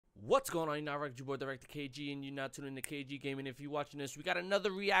What's going on? You're not your boy Director KayGee, and you're not tuning into KayGee Gaming. If you're watching this, we got another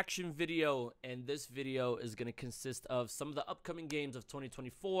reaction video, and this video is going to consist of some of the upcoming games of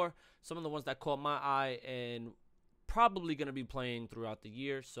 2024, some of the ones that caught my eye, and probably going to be playing throughout the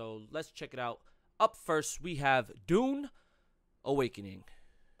year. So let's check it out. Up first, we have Dune Awakening.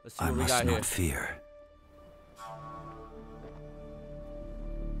 Let's see what we got here. I must not fear.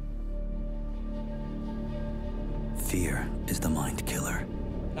 Fear is the mind killer.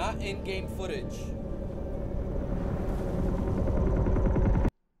 Not in-game footage.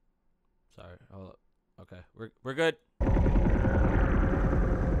 Sorry, hold up. Okay, we're good.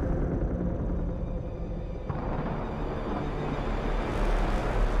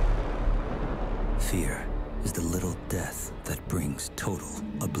 Fear is the little death that brings total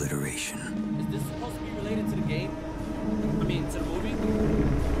obliteration. Is this supposed to be related to the game? I mean, to the movie?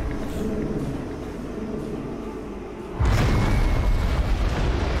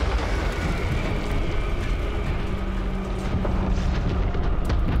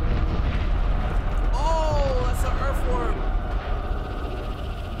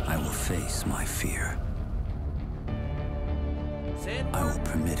 Face my fear. I will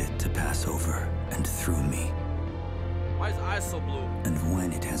permit it to pass over and through me. Why is his eyes so blue? And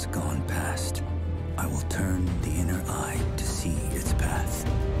when it has gone past, I will turn the inner eye to see its path.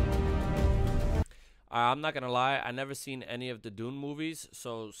 I'm not gonna lie, I never seen any of the Dune movies,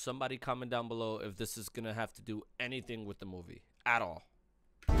 so somebody comment down below if this is gonna have to do anything with the movie at all.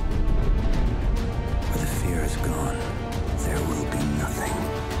 Where the fear is gone, there will be nothing.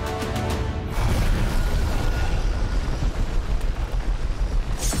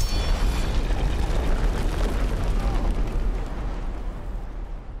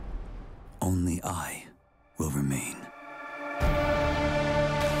 Only I will remain. Ain't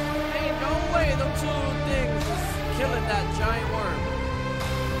no way them two things is killing that giant worm.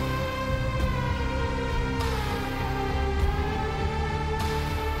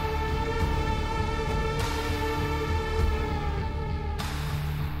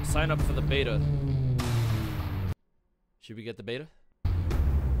 Sign up for the beta. Should we get the beta?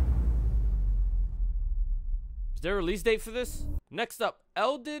 Is there a release date for this? Next up,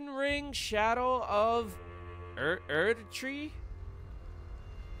 Elden Ring Shadow of Erdtree.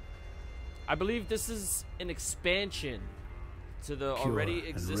 I believe this is an expansion to the already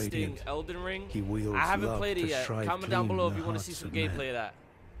existing Elden Ring. I haven't played it yet. Comment down below if you want to see some gameplay of that.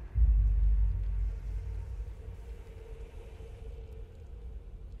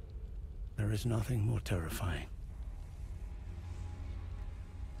 There is nothing more terrifying.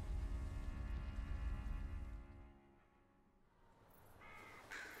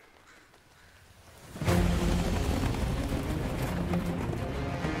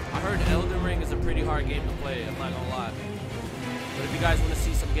 Elden Ring is a pretty hard game to play, I'm not gonna lie. But if you guys want to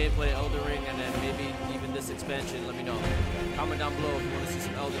see some gameplay of Elden Ring and then maybe even this expansion, let me know. Comment down below if you want to see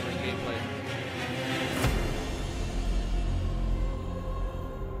some Elden Ring gameplay.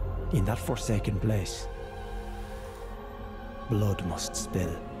 In that forsaken place, blood must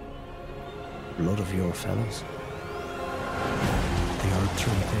spill. Blood of your fellows. They are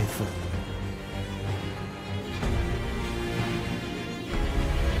truly faithful.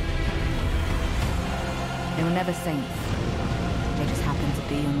 They were never saints. They just happened to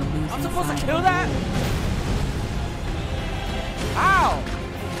be on the losing side. I'm supposed to kill that? Ow!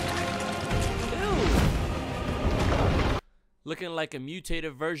 Ew. Looking like a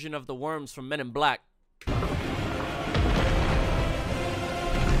mutated version of the worms from Men in Black. So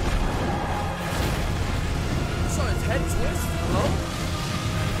his head twist? Hello?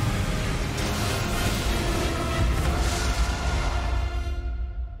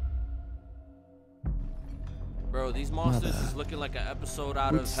 Bro, these monsters is looking like an episode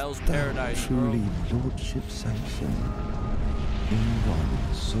out of Hell's Paradise, bro. Truly lordship sanction in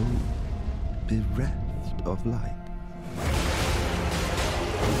one so bereft of light.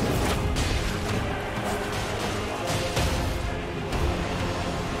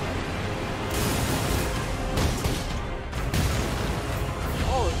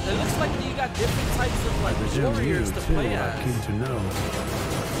 Oh, it looks like you got different types of like warriors to play as. I came to know.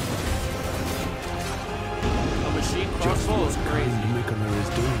 Machine crossbow is crazy. Is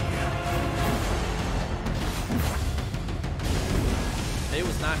doing here. They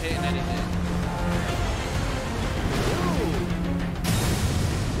was not hitting anything. Ooh.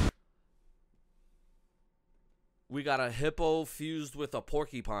 We got a hippo fused with a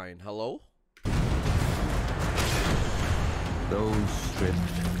porcupine. Hello? Those stripped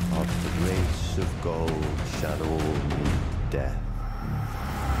of the grace of gold shadow meet death.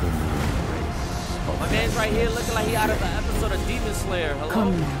 My man's right here looking like he out of the episode of Demon Slayer. Hello?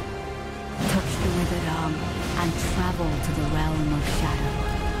 Come now. withered arm and travel to the realm of shadow.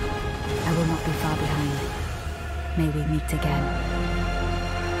 I will not be far behind. May we meet again.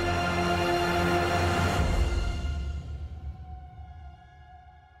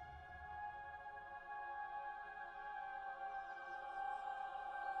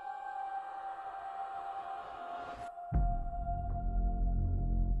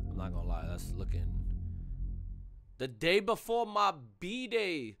 I'm not gonna lie, that's looking... The day before my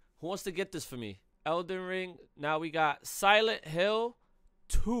B-Day. Who wants to get this for me? Elden Ring. Now we got Silent Hill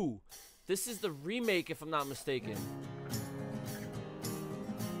 2. This is the remake, if I'm not mistaken.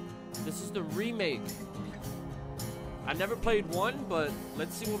 This is the remake. I never played 1, but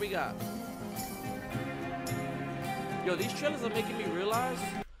let's see what we got. Yo, these trailers are making me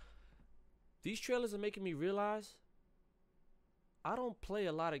realize... I don't play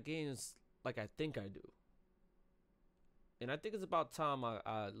a lot of games like I think I do. And I think it's about time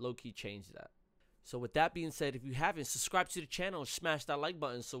I low-key change that. So with that being said, if you haven't, subscribe to the channel and smash that like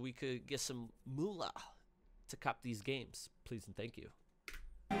button so we could get some moolah to cop these games. Please and thank you.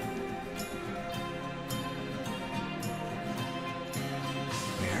 Mary?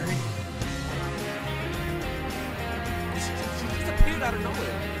 She just appeared out of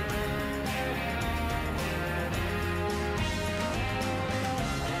nowhere.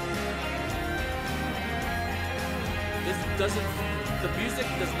 This doesn't, the music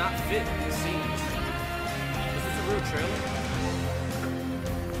does not fit the scenes. Is this a real trailer?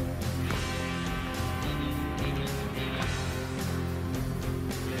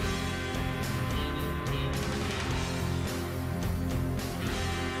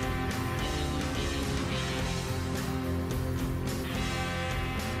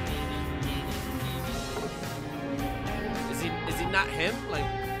 Is he not him? Like,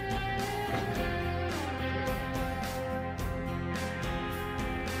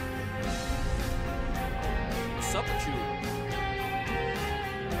 what's up with you?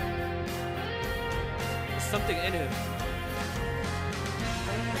 There's something in him.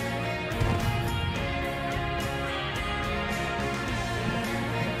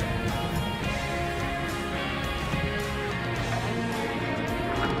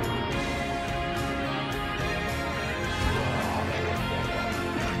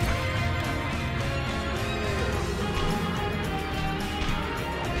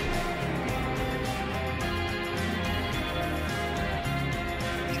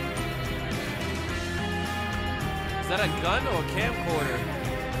 Is that a gun or a camcorder?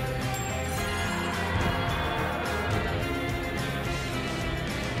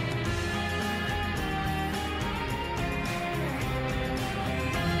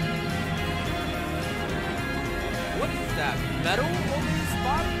 What is that? Metal over his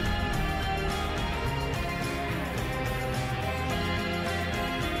body?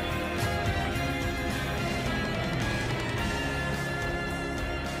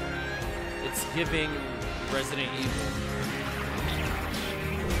 It's giving Resident Evil.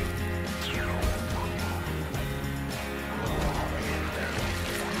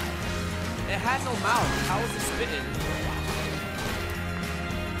 It has no mouth. How is it spitting?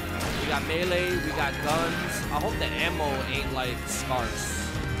 We got melee, we got guns. I hope the ammo ain't like scarce.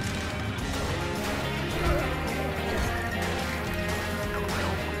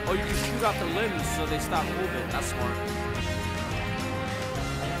 Oh, you can shoot out the limbs so they stop moving. That's smart.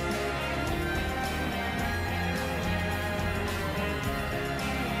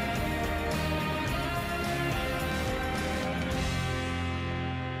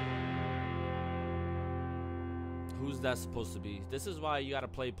 Who's that supposed to be? This is why you gotta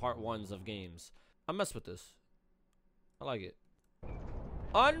play part 1s of games. I mess with this. I like it.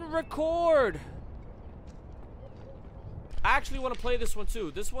 Unrecord! I actually want to play this one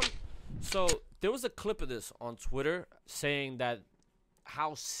too. This one, so there was a clip of this on Twitter saying that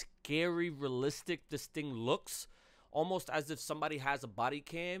how scary realistic this thing looks. Almost as if somebody has a body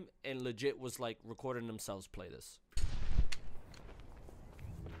cam and legit was like recording themselves play this.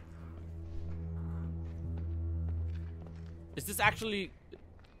 Is this actually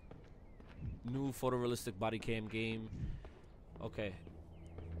new photorealistic body cam game? Okay.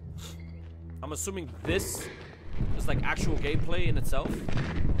 I'm assuming this is like actual gameplay in itself.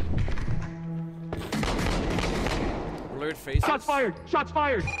 Blurred faces. Shots fired! Shots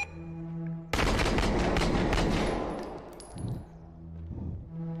fired!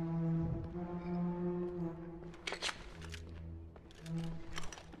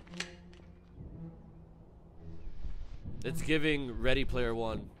 It's giving Ready Player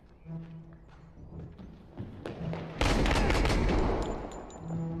One.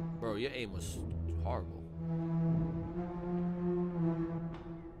 Bro, your aim was horrible.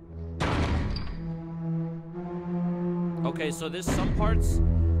 Okay, so there's some parts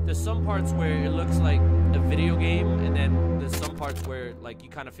where it looks like a video game, and then there's some parts where like you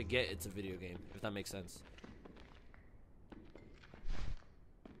kind of forget it's a video game, if that makes sense.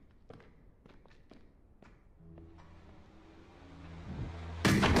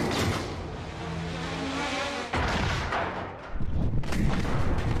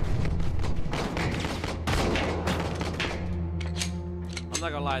 I'm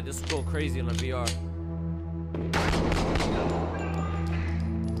not gonna lie, this will go crazy on the VR.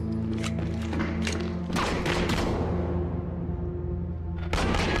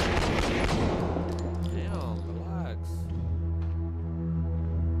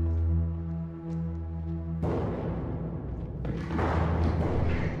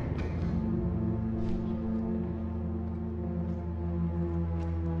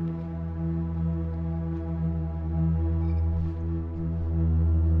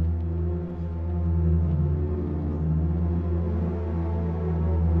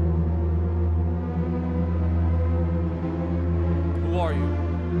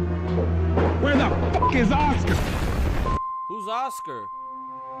 Where the fuck is Oscar? Who's Oscar?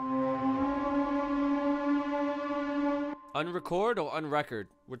 Unrecord or unrecord?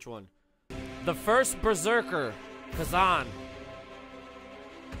 Which one? The first Berserker, Kazan.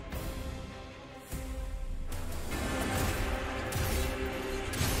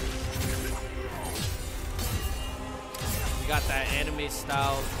 We got that anime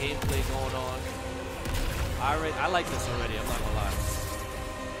style gameplay going on. I like this already, I'm not gonna lie.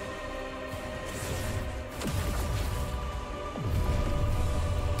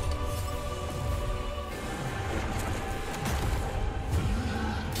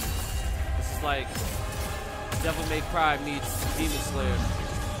 Like Devil May Cry meets Demon Slayer.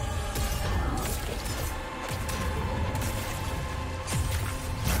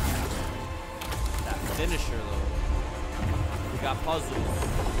 That finisher though. We got puzzles.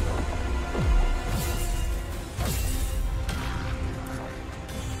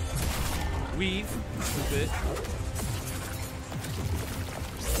 Weave, stupid.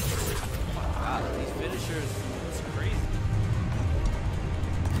 God, these finishers, it's crazy.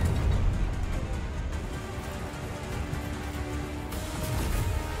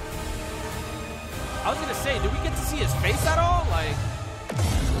 I was gonna say, did we get to see his face at all? Like,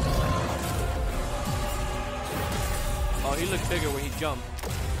 oh, he looked bigger when he jumped.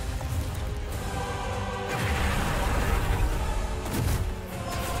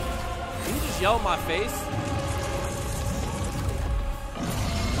 Can you just yell in my face?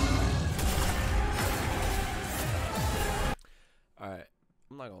 All right,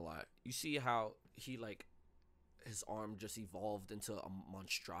 I'm not gonna lie. You see how he like his arm just evolved into a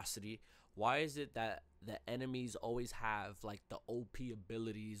monstrosity? Why is it that the enemies always have like the OP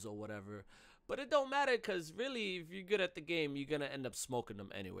abilities or whatever, but it don't matter because really if you're good at the game you're gonna end up smoking them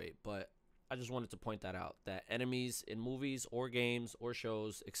anyway? But I just wanted to point that out, that enemies in movies or games or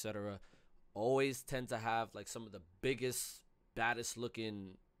shows, etc., always tend to have like some of the biggest, baddest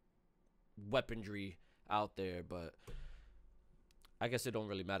looking weaponry out there, but I guess it don't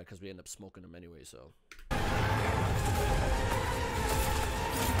really matter because we end up smoking them anyway. So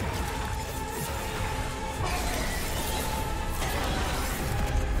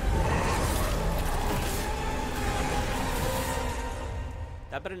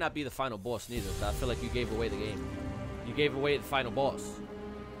that better not be the final boss neither. I feel like you gave away the game. You gave away the final boss.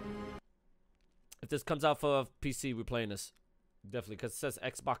 If this comes out for PC, we're playing this. Definitely, because it says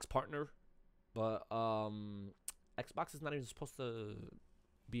Xbox partner. But Xbox is not even supposed to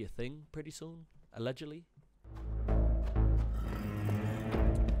be a thing pretty soon, allegedly.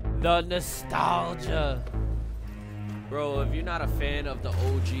 The nostalgia. Bro, if you're not a fan of the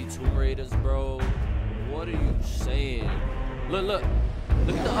OG Tomb Raiders, bro, what are you saying? Look, look.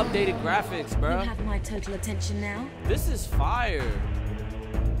 Look at the updated graphics, bro. You have my total attention now. This is fire.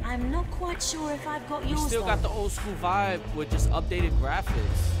 I'm not quite sure if I've got yours. You still got the old school vibe with just updated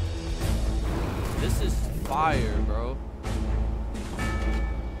graphics. This is fire, bro.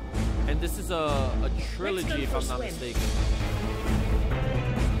 And this is a trilogy, if I'm not mistaken.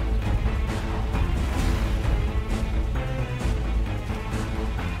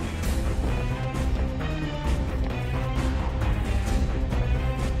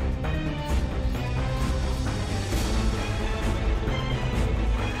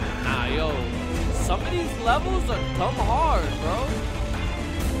 Some of these levels are dumb hard, bro.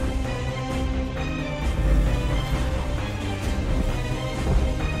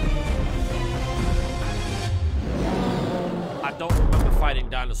 I don't remember fighting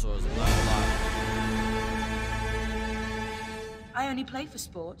dinosaurs, I'm not gonna lie. I only play for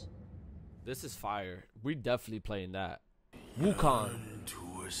sport. This is fire. We definitely playing that. Wukong.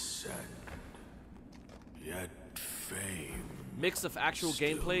 To ascend, yet fame Mix of actual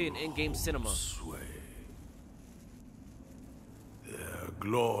gameplay and in-game cinema. sway. Their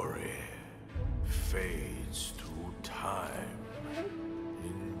glory fades through time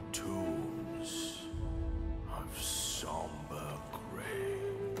in tombs of somber gray.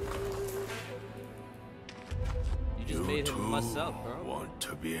 You just made him mess up, bro. Want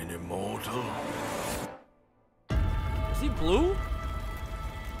to be an immortal? Is he blue?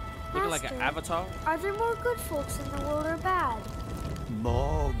 Looking like an Master, avatar? Are there more good folks in the world or bad?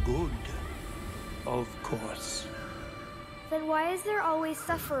 More good, of course. Then why is there always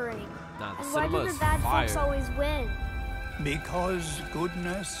suffering? Nah, the And why cinema do the is bad folks fire. always win? Because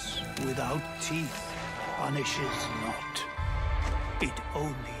goodness without teeth punishes not. It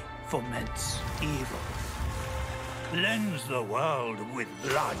only foments evil. Cleanse the world with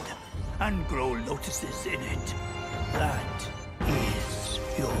blood and grow lotuses in it. That is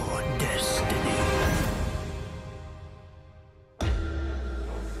your destiny.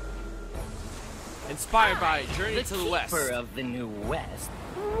 Inspired by Journey to the West. Keeper of the New West.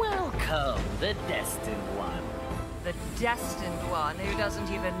 Welcome, the Destined One. The Destined One who doesn't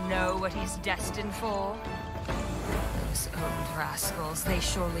even know what he's destined for? Those old rascals, they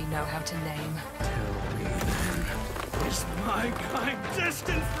surely know how to name. Tell me then, is my kind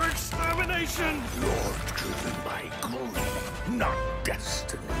destined for extermination? You're driven by greed, not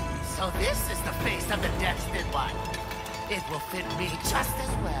destiny. So this is the face of the Destined One. It will fit me just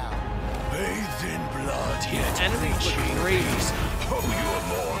as well. Bathed in blood, yet Enemies look great. Oh, you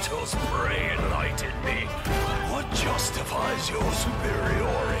immortals, pray enlighten me. What justifies your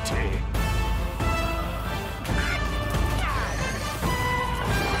superiority?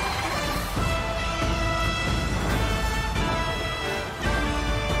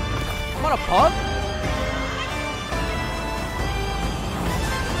 I'm on a pub?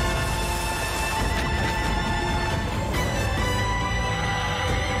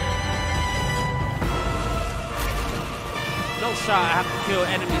 No shot, I have to kill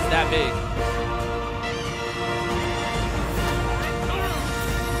enemies that big.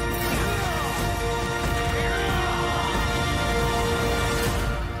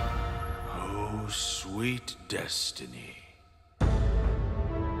 Oh, sweet destiny.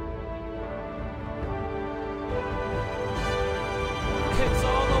 It's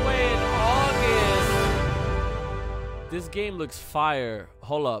all the way in August. This game looks fire.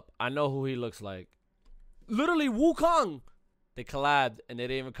 Hold up, I know who he looks like. Literally Wukong. They collabed and they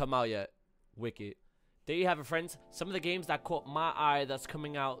didn't even come out yet. Wicked. There you have it, friends. Some of the games that caught my eye that's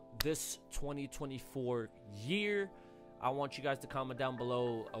coming out this 2024 year. I want you guys to comment down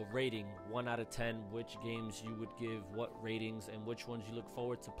below a rating, 1 out of 10, which games you would give what ratings and which ones you look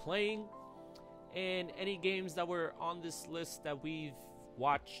forward to playing. And any games that were on this list that we've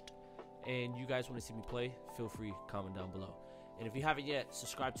watched and you guys want to see me play, feel free, comment down below. And if you haven't yet,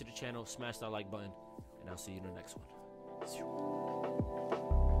 subscribe to the channel, smash that like button, and I'll see you in the next one.